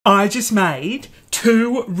I just made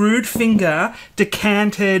 2 rude finger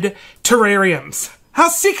decanted terrariums. How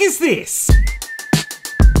sick is this?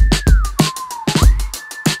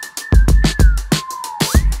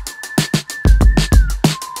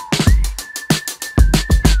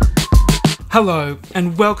 Hello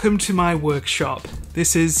and welcome to my workshop.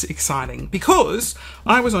 This is exciting because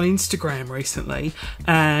I was on Instagram recently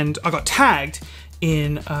and I got tagged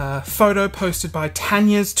in a photo posted by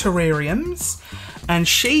Tanya's Terrariums, and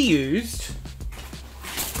she used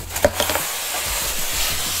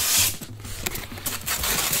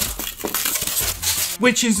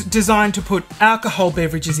which is designed to put alcohol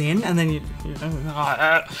beverages in, and then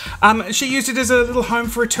she used it as a little home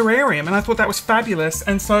for a terrarium, and I thought that was fabulous.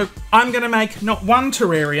 And so I'm going to make not one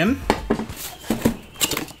terrarium.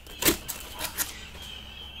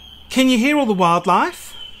 Can you hear all the wildlife?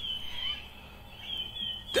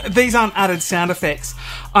 These aren't added sound effects.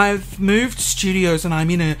 I've moved studios and I'm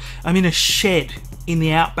in a shed in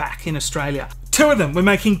the outback in Australia. 2 of them. We're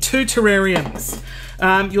making 2 terrariums.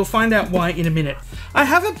 You'll find out why in a minute. I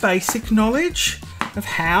have a basic knowledge of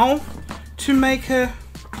how to make a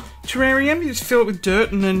terrarium. You just fill it with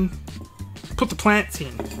dirt and then put the plants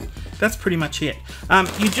in. That's pretty much it.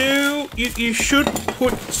 You should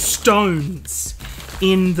put stones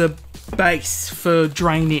in the base for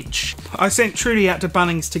drainage. I sent Trudy out to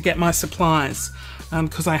Bunnings to get my supplies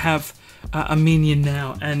because I have a minion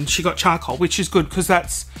now, and she got charcoal, which is good because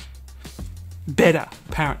that's better,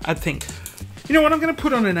 apparently, I think. You know what, I'm going to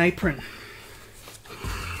put on an apron.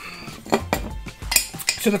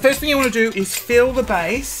 So the first thing you want to do is fill the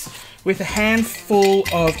base with a handful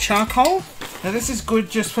of charcoal. Now this is good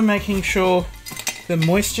just for making sure the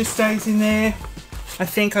moisture stays in there. I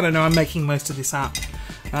don't know, I'm making most of this up.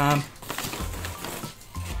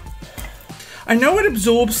 I know it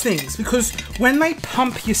absorbs things because when they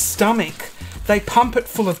pump your stomach, they pump it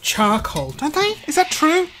full of charcoal, don't they? Is that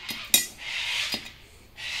true?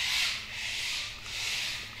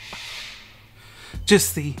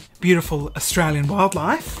 Just the beautiful Australian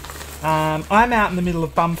wildlife. I'm out in the middle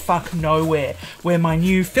of bumfuck nowhere where my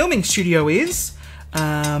new filming studio is,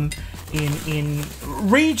 in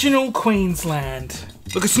regional Queensland.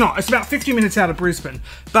 Look, it's not. It's about 50 minutes out of Brisbane,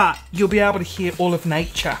 but you'll be able to hear all of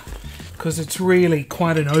nature because it's really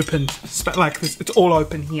quite an open, like this, it's all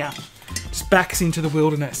open here. Just backs into the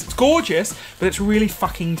wilderness. It's gorgeous, but it's really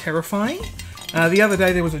fucking terrifying. The other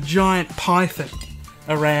day there was a giant python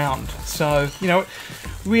around, so you know, it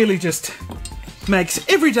really just makes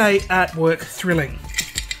every day at work thrilling.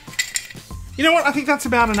 You know what? I think that's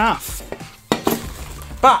about enough.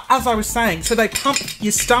 But as I was saying, so they pump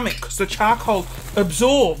your stomach because the charcoal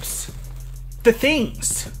absorbs the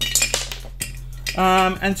things.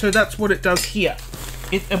 And so that's what it does here.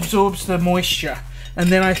 It absorbs the moisture, and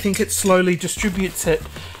then I think it slowly distributes it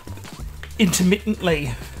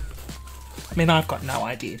intermittently. I mean, I've got no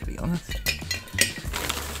idea, to be honest.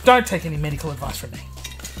 Don't take any medical advice from me.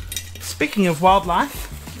 Speaking of wildlife,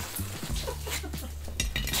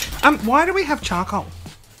 why do we have charcoal?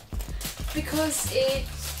 Because it,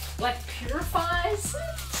 like, purifies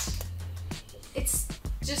it. It's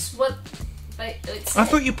just what they... I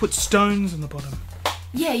thought you put stones on the bottom.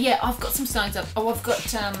 Yeah, I've got some stones up. Oh, I've got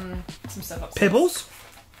some stuff up. Pebbles?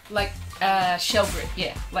 Like, shell grit,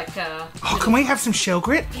 yeah. Like, oh, can we have some shell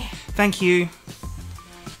grit? Yeah. Thank you.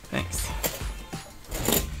 Thanks.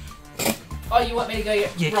 Oh, you want me to go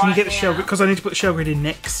get Yeah, can you get the shell grit? Because I need to put the shell grit in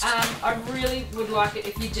next. I really would like it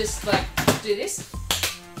if you just, like, do this.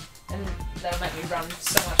 And that'll make me run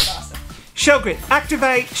so much faster. Shell grit.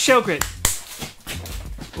 Activate shell grit.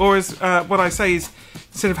 Or as what I say is,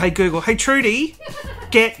 instead of hey Google, hey Trudy,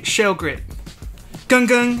 get shell grit. Gung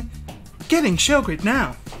gung. Getting shell grit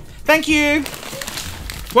now. Thank you.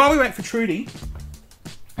 While we wait for Trudy,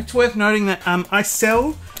 it's worth noting that I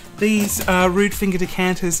sell these rude finger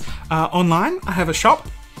decanters online. I have a shop.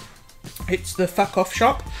 It's the Fuck Off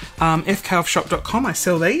Shop, fkoffshop.com. I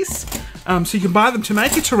sell these. So you can buy them to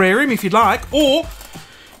make a terrarium if you'd like, or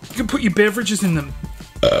you can put your beverages in them.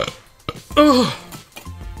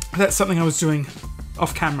 That's something I was doing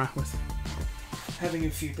off camera with having a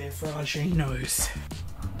few beveraginos.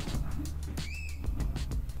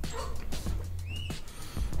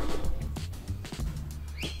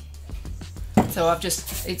 So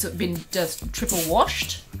it's been just triple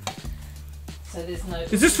washed. So there's no...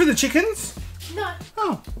 Is this for the chickens? No.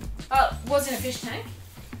 Oh. It was in a fish tank.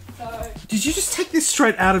 So... Did you just take this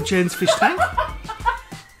straight out of Jen's fish tank?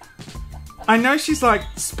 I know she's like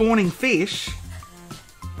spawning fish.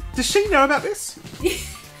 Does she know about this?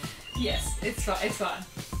 Yes, it's fine.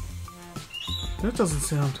 That doesn't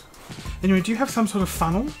sound... Anyway, do you have some sort of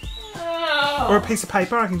funnel? Or a piece of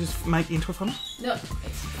paper I can just make into a funnel. No.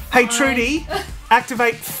 Hey Trudy,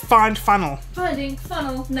 activate find funnel. Finding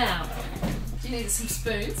funnel now. Do you need some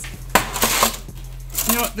spoons?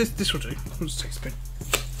 You know what, this will do. We'll just take a spoon.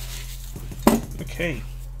 Okay.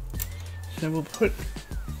 So we'll put...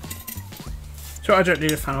 So I don't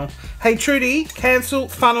need a funnel. Hey Trudy, cancel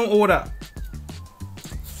funnel order.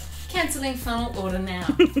 Cancelling funnel order now.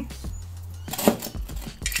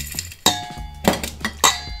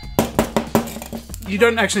 You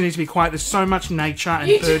don't actually need to be quiet. There's so much nature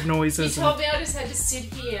and bird noises. You told me I just had to sit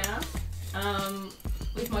here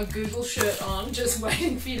with my Google shirt on, just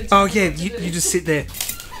waiting for you to tell me what to do. You just sit there.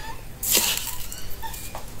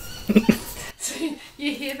 So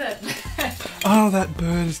you hear that? Oh, that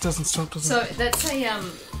bird just doesn't stop, does it? So that's a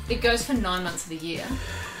it goes for 9 months of the year.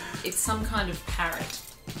 It's some kind of parrot.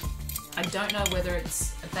 I don't know whether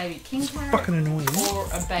it's a baby king parrot Fucking annoying. or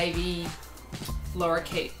a baby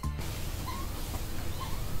lorikeet.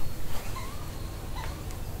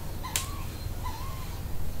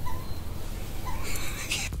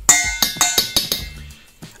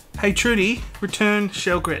 Hey Trudy, return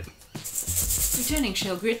shell grit. Returning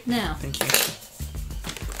shell grit now. Thank you.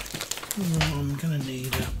 Oh, I'm gonna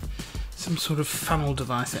need some sort of funnel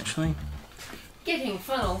device actually. Getting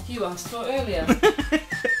funnel you asked for earlier.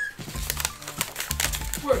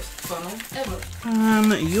 Worst funnel ever.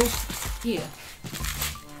 You'll... Here.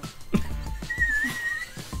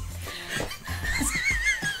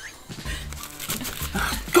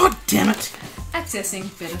 God damn it!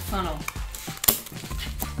 Accessing better funnel.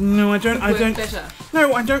 No, I don't. Better.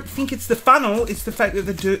 No, I don't think it's the funnel. It's the fact that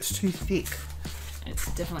the dirt's too thick. It's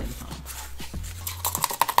definitely the funnel.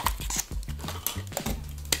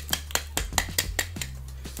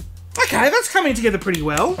 Okay, that's coming together pretty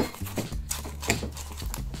well.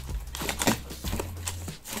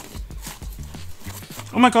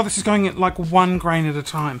 Oh my god, this is going at like 1 grain at a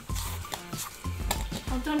time.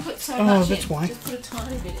 Oh, don't put so much that's in. why. Just put a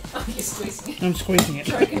tiny bit. Oh, you're squeezing it. I'm squeezing it.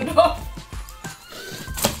 Choking it off.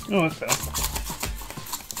 Oh, that's better.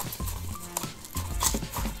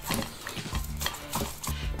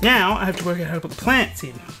 Now I have to work out how to put the plants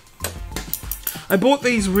in. I bought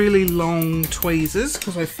these really long tweezers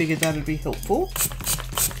because I figured that would be helpful.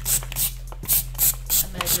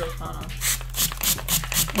 And there's your funnel.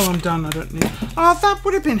 Oh, I'm done. I don't need... Oh, that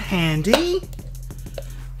would have been handy.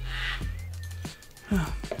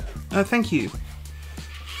 Oh, thank you.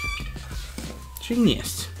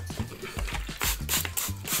 Genius.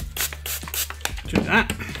 Do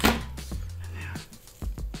that.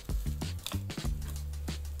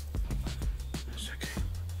 That's okay.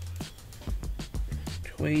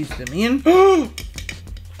 Tweeze them in.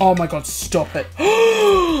 Oh my god, stop it.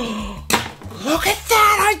 Look at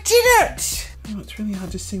that! I did it! Oh, it's really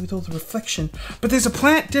hard to see with all the reflection. But there's a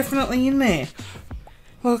plant definitely in there.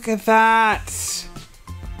 Look at that.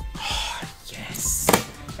 Oh, yes.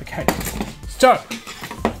 Okay. So,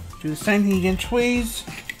 do the same thing again. Tweeze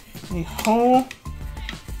a hole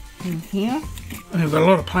in here. And we've got a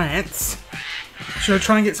lot of plants. Should I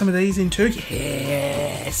try and get some of these in too?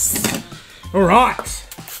 Yes. All right.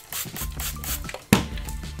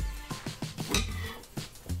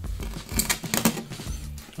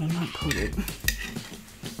 I might put it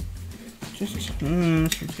just, this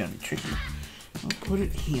one's going to be tricky. I'll put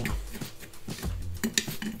it here.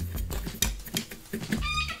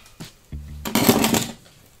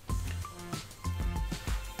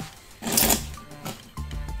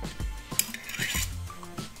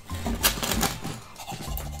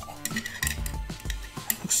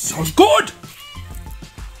 Looks so good!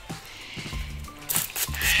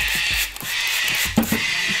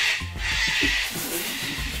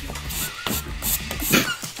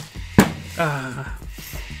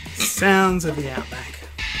 Sounds of the outback.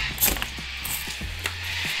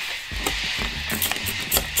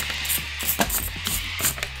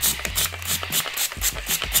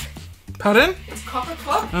 Pardon? It's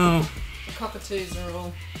cockatoo. Oh. The cockatoos are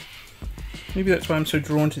all... Maybe that's why I'm so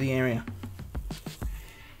drawn to the area.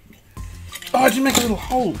 Oh, I did make a little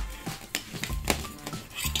hole.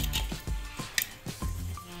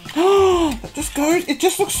 Oh, that just goes. It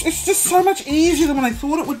just looks. It's just so much easier than what I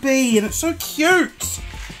thought it would be, and it's so cute.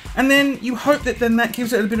 And then you hope that then that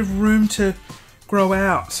gives it a bit of room to grow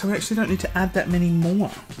out, so we actually don't need to add that many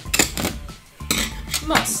more.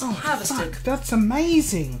 Moss Oh, harvested. fuck, that's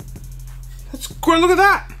amazing. That's great. Look at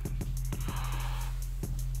that.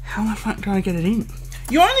 How the fuck do I get it in?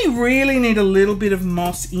 You only really need a little bit of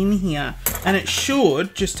moss in here, and it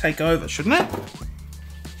should just take over, shouldn't it?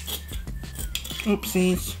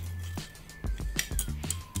 Oopsies.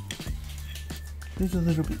 There's a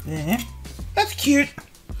little bit there. That's cute.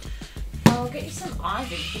 get you some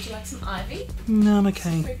ivy. Would you like some ivy? No, I'm okay.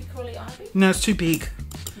 Some creepy crawly ivy? No, it's too big.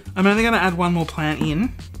 I'm only going to add one more plant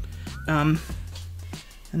in. And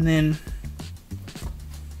then...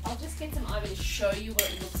 I'll just get some ivy to show you what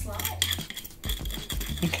it looks like.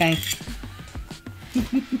 Okay.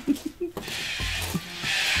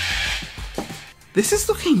 This is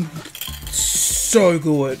looking so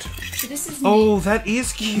good. So this is that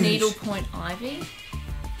is cute. needlepoint ivy.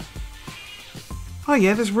 Oh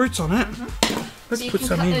yeah, there's roots on it. Let's So you put can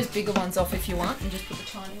some cut in. those bigger ones off if you want and just put the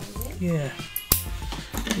tiny ones in. Yeah.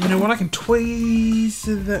 You know what? I can tweeze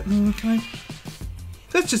that. Can I?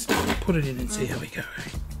 Let's just put it in and see how we go.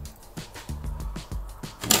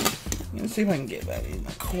 Let's see if I can get that in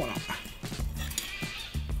the corner.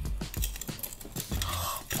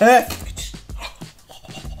 Perfect.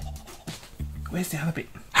 Where's the other bit?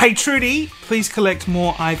 Hey Trudy, please collect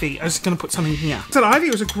more ivy. I was just going to put something here. That ivy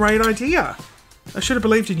was a great idea. I should have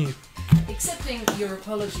believed in you. Accepting your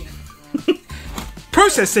apology.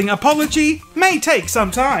 Processing apology may take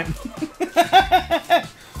some time.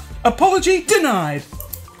 Apology denied.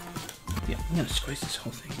 Yeah, I'm going to squeeze this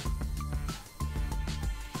whole thing.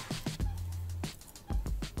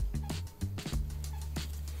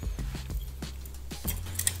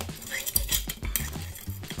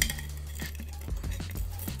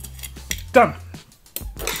 Done.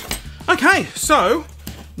 Okay, so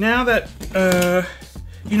now that,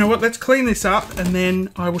 you know what, let's clean this up and then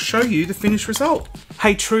I will show you the finished result.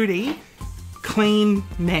 Hey Trudy, clean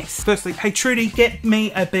mess. Firstly, hey Trudy, get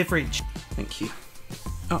me a beverage. Thank you.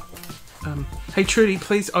 Oh, hey Trudy,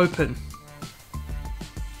 please open.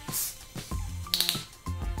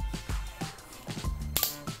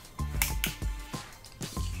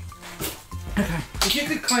 Okay, if you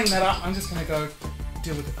could clean that up, I'm just gonna go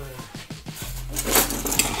deal with the bird.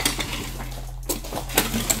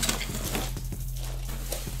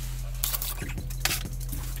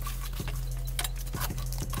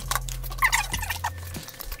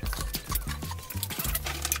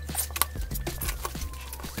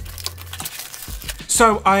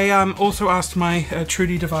 So I also asked my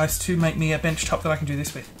Trudy device to make me a bench top that I can do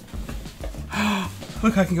this with.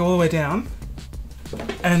 Look, I can go all the way down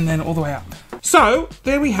and then all the way up. So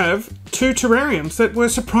there we have 2 terrariums that were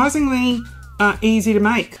surprisingly easy to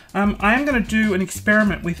make. I am going to do an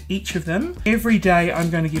experiment with each of them. Every day I'm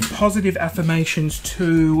going to give positive affirmations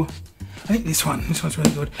to, I think this one's really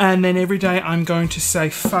good. And then every day I'm going to say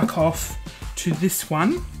fuck off to this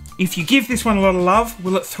one. If you give this one a lot of love,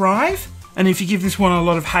 will it thrive? And if you give this one a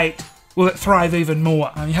lot of hate, will it thrive even more?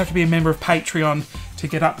 You have to be a member of Patreon to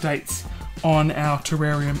get updates on our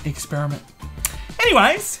terrarium experiment.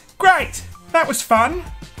 Anyways, great. That was fun.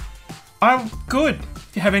 I'm good.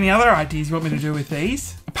 If you have any other ideas you want me to do with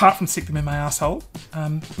these, apart from stick them in my asshole,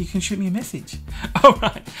 you can shoot me a message. All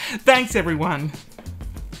right. Thanks, everyone.